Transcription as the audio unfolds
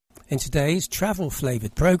In today's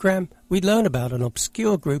travel-flavoured programme, we learn about an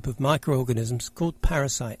obscure group of microorganisms called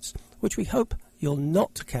parasites, which we hope you'll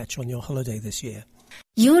not catch on your holiday this year.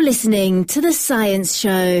 You're listening to The Science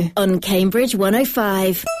Show on Cambridge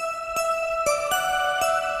 105.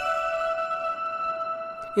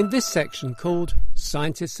 In this section called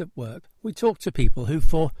Scientists at Work, we talk to people who,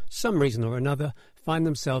 for some reason or another, find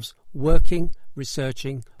themselves working,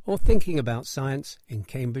 researching or thinking about science in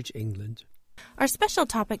Cambridge, England. Our special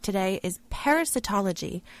topic today is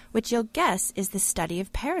parasitology, which you'll guess is the study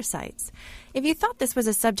of parasites. If you thought this was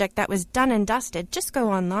a subject that was done and dusted, just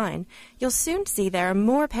go online. You'll soon see there are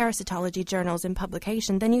more parasitology journals in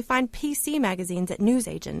publication than you find PC magazines at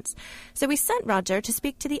newsagents. So we sent Roger to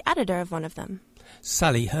speak to the editor of one of them.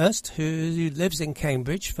 Sally Hurst, who lives in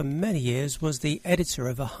Cambridge for many years, was the editor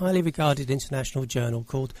of a highly regarded international journal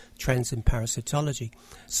called Trends in Parasitology.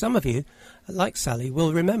 Some of you, like Sally,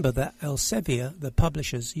 will remember that Elsevier, the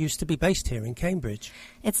publishers, used to be based here in Cambridge.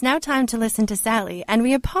 It's now time to listen to Sally, and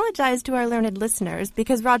we apologise to our learned listeners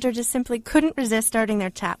because Roger just simply couldn't resist starting their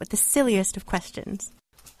chat with the silliest of questions.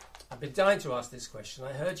 I've been dying to ask this question.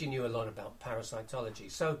 I heard you knew a lot about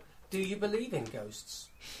parasitology, so do you believe in ghosts?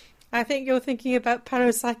 I think you're thinking about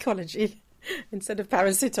parapsychology instead of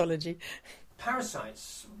parasitology.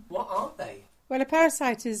 Parasites, what are they? Well, a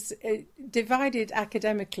parasite is divided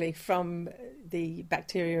academically from the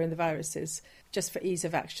bacteria and the viruses, just for ease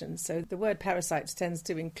of action. So the word parasites tends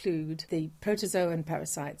to include the protozoan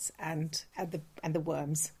parasites and the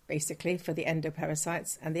worms, basically, for the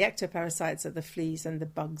endoparasites. And the ectoparasites are the fleas and the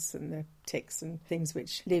bugs and the ticks and things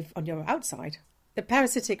which live on your outside. The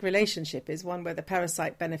parasitic relationship is one where the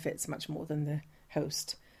parasite benefits much more than the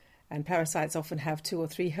host. And parasites often have 2 or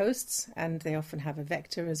 3 hosts, and they often have a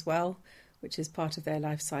vector as well, which is part of their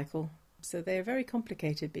life cycle. So they're very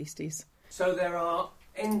complicated beasties. So there are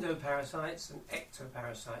endoparasites and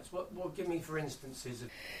ectoparasites. What give me for instances?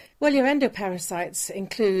 Well, your endoparasites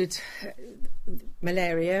include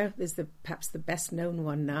malaria, is perhaps the best known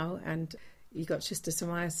one now, and you've got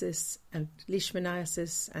schistosomiasis and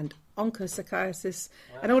leishmaniasis and onchocerciasis.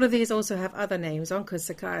 Wow. And all of these also have other names.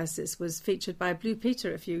 Onchocerciasis was featured by Blue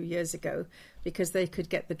Peter a few years ago because they could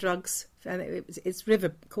get the drugs, and it's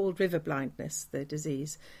called river blindness, the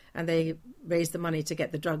disease. And they raised the money to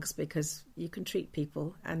get the drugs because you can treat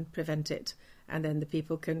people and prevent it, and then the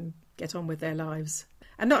people can get on with their lives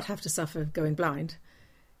and not have to suffer going blind.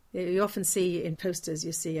 You often see in posters,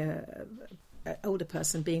 you see an older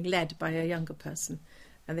person being led by a younger person,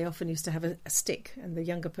 and they often used to have a stick, and the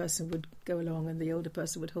younger person would go along and the older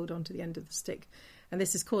person would hold on to the end of the stick. And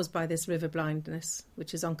this is caused by this river blindness,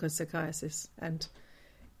 which is onchocerciasis, and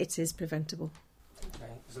it is preventable.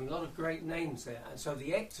 Okay, there's a lot of great names there. And so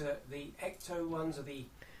the ecto ones are the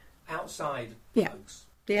outside folks.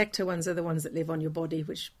 The ecto ones are the ones that live on your body,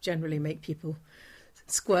 which generally make people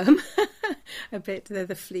squirm a bit. They're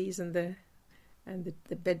the fleas and the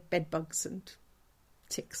bed bugs and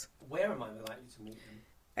ticks. Where am I likely to meet them?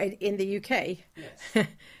 In the UK? Yes.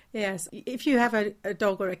 Yes. If you have a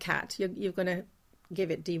dog or a cat, you're going to give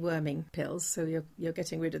it deworming pills, so you're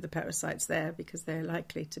getting rid of the parasites there because they're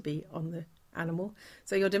likely to be on the animal.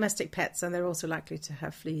 So your domestic pets, and they're also likely to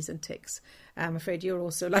have fleas and ticks. I'm afraid you're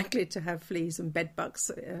also likely to have fleas and bed bugs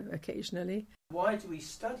occasionally. Why do we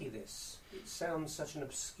study this? It sounds such an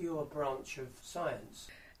obscure branch of science.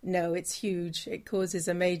 No, it's huge. It causes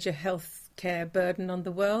a major health care burden on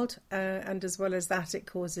the world, and as well as that, it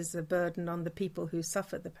causes a burden on the people who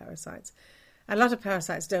suffer the parasites. A lot of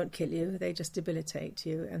parasites don't kill you, they just debilitate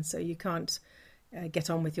you, and so you can't get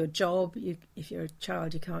on with your job. If you're a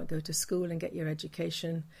child, you can't go to school and get your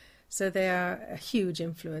education. So they are a huge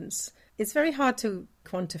influence. It's very hard to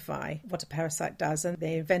quantify what a parasite does, and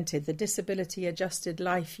they invented the disability-adjusted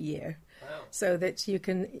life year. Wow. So that you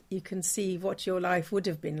can see what your life would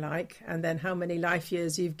have been like, and then how many life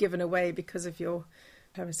years you've given away because of your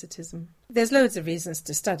parasitism. There's loads of reasons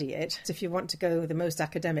to study it. If you want to go the most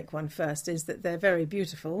academic one first, is that they're very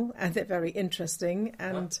beautiful and they're very interesting,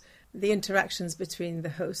 and the interactions between the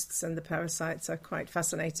hosts and the parasites are quite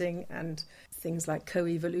fascinating, and things like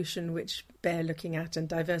co-evolution, which bear looking at, and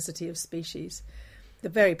diversity of species. The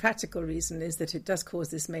very practical reason is that it does cause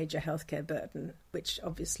this major healthcare burden, which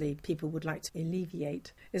obviously people would like to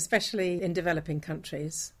alleviate, especially in developing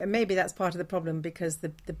countries. And maybe that's part of the problem, because the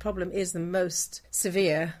problem is the most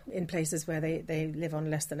severe in places where they live on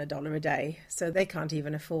less than $1 a day. So they can't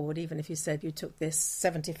even afford, even if you said you took this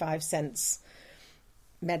 75 cents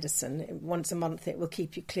medicine once a month, it will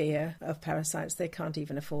keep you clear of parasites. They can't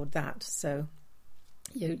even afford that. So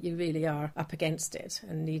you really are up against it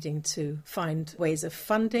and needing to find ways of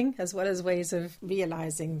funding as well as ways of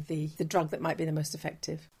realising the drug that might be the most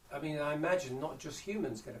effective. I mean, I imagine not just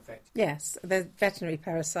humans get affected. Yes, there's veterinary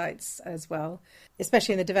parasites as well,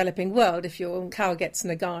 especially in the developing world. If your cow gets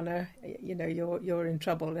Nagana, you're in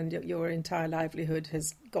trouble, and your entire livelihood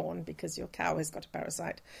has gone because your cow has got a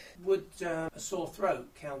parasite. Would a sore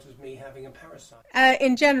throat count as me having a parasite?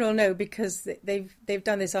 In general, no, because they've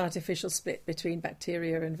done this artificial split between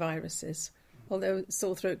bacteria and viruses. Although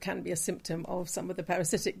sore throat can be a symptom of some of the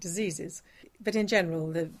parasitic diseases. But in general,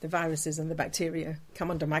 the viruses and the bacteria come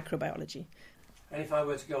under microbiology. And if I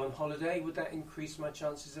were to go on holiday, would that increase my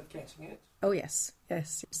chances of getting it? Oh, yes.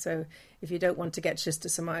 So if you don't want to get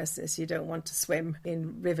schistosomiasis, you don't want to swim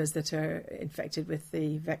in rivers that are infected with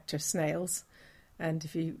the vector snails. And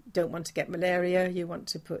if you don't want to get malaria, you want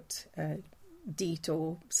to put DEET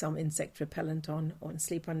or some insect repellent on, or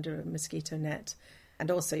sleep under a mosquito net. And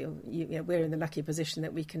also, we're in the lucky position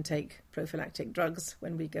that we can take prophylactic drugs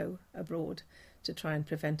when we go abroad to try and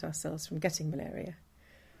prevent ourselves from getting malaria.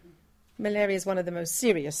 Malaria is one of the most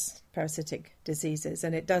serious parasitic diseases,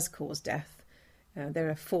 and it does cause death. There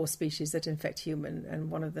are 4 species that infect human, and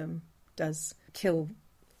one of them does kill.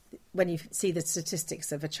 When you see the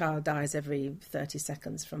statistics of a child dies every 30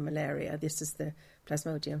 seconds from malaria, this is the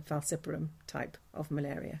Plasmodium falciparum type of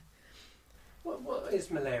malaria. What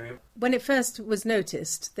is malaria? When it first was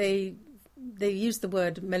noticed, they used the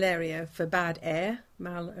word malaria for bad air,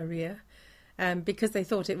 malaria, because they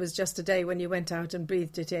thought it was just a day when you went out and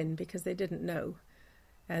breathed it in, because they didn't know.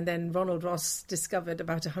 And then Ronald Ross discovered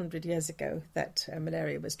about 100 years ago that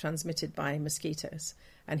malaria was transmitted by mosquitoes,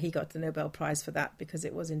 and he got the Nobel Prize for that because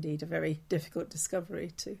it was indeed a very difficult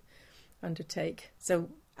discovery to undertake. So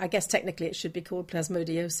I guess technically it should be called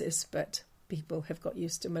plasmodiosis, but people have got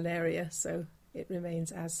used to malaria, so it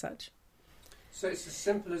remains as such. So it's as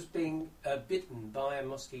simple as being bitten by a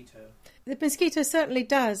mosquito? The mosquito certainly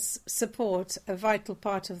does support a vital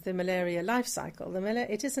part of the malaria life cycle.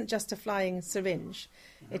 It isn't just a flying syringe.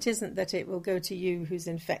 Mm-hmm. It isn't that it will go to you who's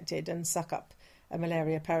infected and suck up a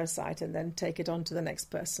malaria parasite and then take it on to the next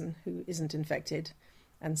person who isn't infected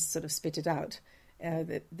and sort of spit it out.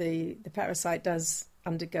 The parasite does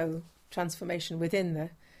undergo transformation within the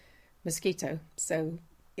mosquito, so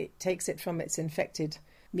it takes it from its infected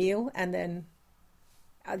meal, and then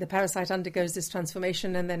the parasite undergoes this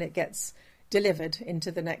transformation, and then it gets delivered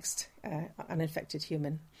into the next uninfected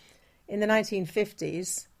human. In the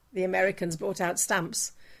 1950s, the Americans brought out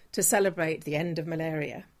stamps to celebrate the end of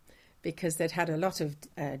malaria, because they'd had a lot of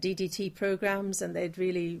DDT programs, and they'd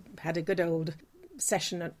really had a good old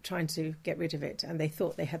session at trying to get rid of it, and they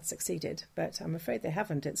thought they had succeeded, but I'm afraid they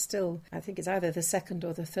haven't. It's still, I think it's either the second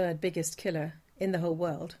or the third biggest killer in the whole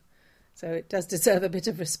world. So it does deserve a bit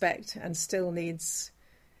of respect, and still needs,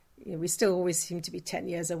 we still always seem to be 10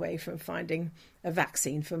 years away from finding a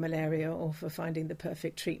vaccine for malaria or for finding the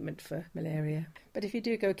perfect treatment for malaria. But if you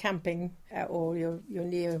do go camping or you're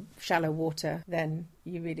near shallow water, then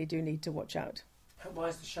you really do need to watch out. Why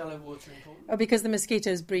is the shallow water important? Oh, because the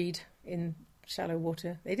mosquitoes breed in shallow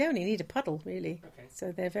water. They only need a puddle, really. Okay.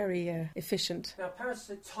 So they're very efficient. Now,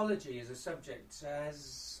 parasitology as a subject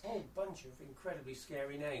has a whole bunch of incredibly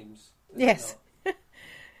scary names. Yes.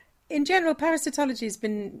 In general, parasitology has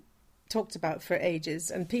been talked about for ages,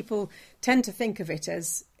 and people tend to think of it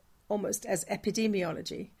as almost as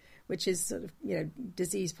epidemiology, which is sort of,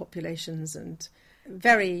 disease populations and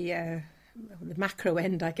very the macro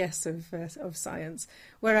end, I guess, of science.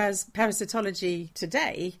 Whereas parasitology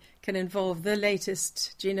today can involve the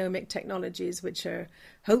latest genomic technologies, which are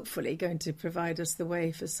hopefully going to provide us the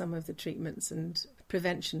way for some of the treatments and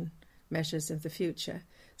prevention measures of the future.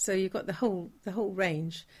 So you've got the whole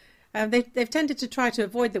range. They've tended to try to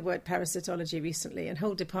avoid the word parasitology recently, and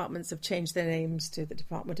whole departments have changed their names to the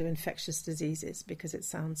Department of Infectious Diseases because it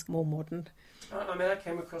sounds more modern. I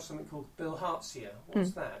came across something called bilharzia.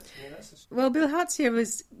 What's that? Well, bilharzia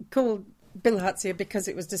was called bilharzia because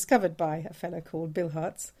it was discovered by a fellow called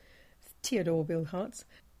Bilharz, Theodore Bilharz.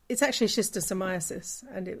 It's actually schistosomiasis,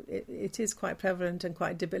 and it is quite prevalent and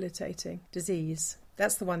quite debilitating disease.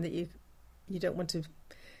 That's the one that you don't want to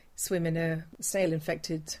swim in a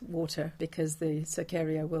snail-infected water because the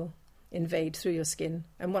cercaria will invade through your skin.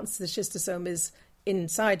 And once the schistosome is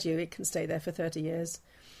inside you, it can stay there for 30 years,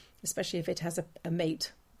 especially if it has a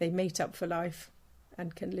mate. They mate up for life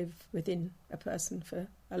and can live within a person for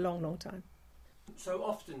a long, long time. So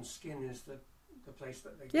often skin is the place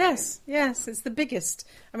that they get Yes, it's the biggest.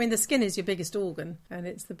 I mean, the skin is your biggest organ, and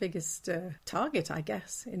it's the biggest target, I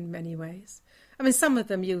guess, in many ways. I mean, some of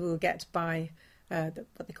them you will get by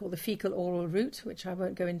what they call the fecal-oral route, which I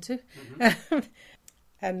won't go into,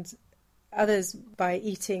 and others by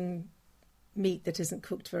eating meat that isn't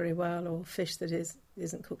cooked very well or fish that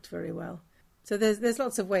isn't cooked very well. So there's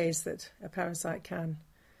lots of ways that a parasite can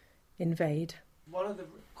invade. One of the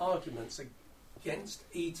arguments against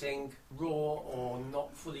eating raw or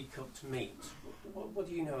not fully cooked meat, what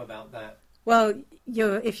do you know about that? Well,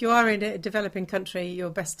 if you are in a developing country, you're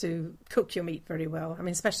best to cook your meat very well. I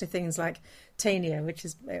mean, especially things like Taenia, which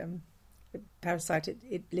is a parasite.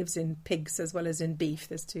 It lives in pigs as well as in beef.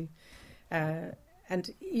 There's two.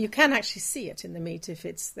 And you can actually see it in the meat if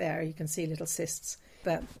it's there. You can see little cysts.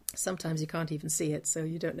 But sometimes you can't even see it, so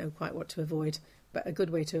you don't know quite what to avoid. But a good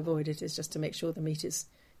way to avoid it is just to make sure the meat is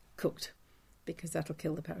cooked, because that'll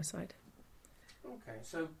kill the parasite. Okay,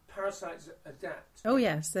 so parasites adapt. Oh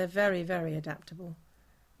yes, they're very, very adaptable.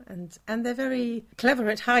 And they're very clever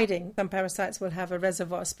at hiding. Some parasites will have a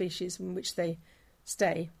reservoir species in which they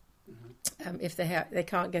stay. Mm-hmm. If they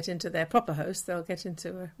can't get into their proper host, they'll get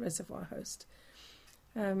into a reservoir host.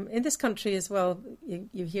 In this country as well,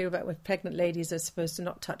 you hear about when pregnant ladies are supposed to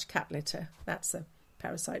not touch cat litter. That's a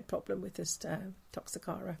parasite problem with this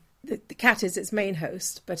Toxocara. The cat is its main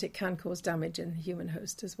host, but it can cause damage in the human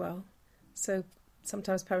host as well. So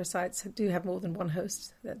sometimes parasites do have more than one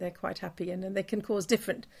host that they're quite happy in, and they can cause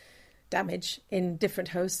different damage in different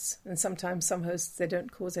hosts, and sometimes some hosts they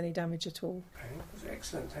don't cause any damage at all. Okay,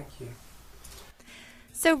 excellent, thank you.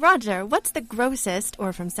 So, Roger, what's the grossest,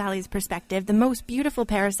 or from Sally's perspective, the most beautiful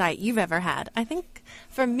parasite you've ever had? I think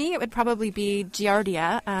for me it would probably be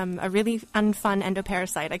Giardia, a really unfun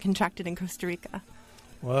endoparasite I contracted in Costa Rica.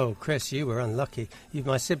 Whoa, Chris, you were unlucky. You've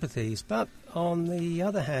my sympathies. But on the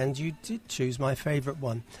other hand, you did choose my favourite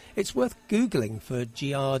one. It's worth Googling for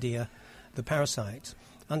Giardia, the parasite.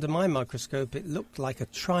 Under my microscope, it looked like a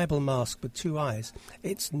tribal mask with two eyes.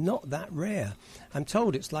 It's not that rare. I'm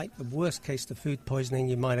told it's like the worst case of food poisoning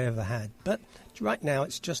you might have ever had. But right now,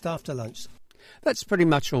 it's just after lunch. That's pretty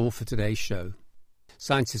much all for today's show.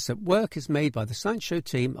 Scientists at Work is made by the Science Show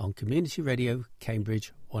team on Community Radio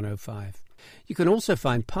Cambridge 105. You can also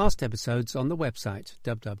find past episodes on the website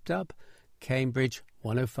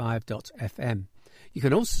www.cambridge105.fm. You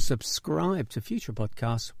can also subscribe to future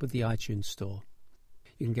podcasts with the iTunes Store.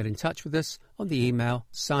 You can get in touch with us on the email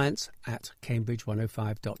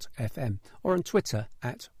science@cambridge105.fm or on Twitter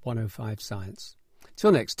 @105science.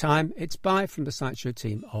 Till next time, it's bye from the Science Show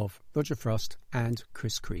team of Roger Frost and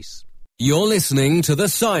Chris Crease. You're listening to The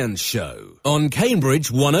Science Show on Cambridge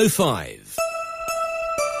 105.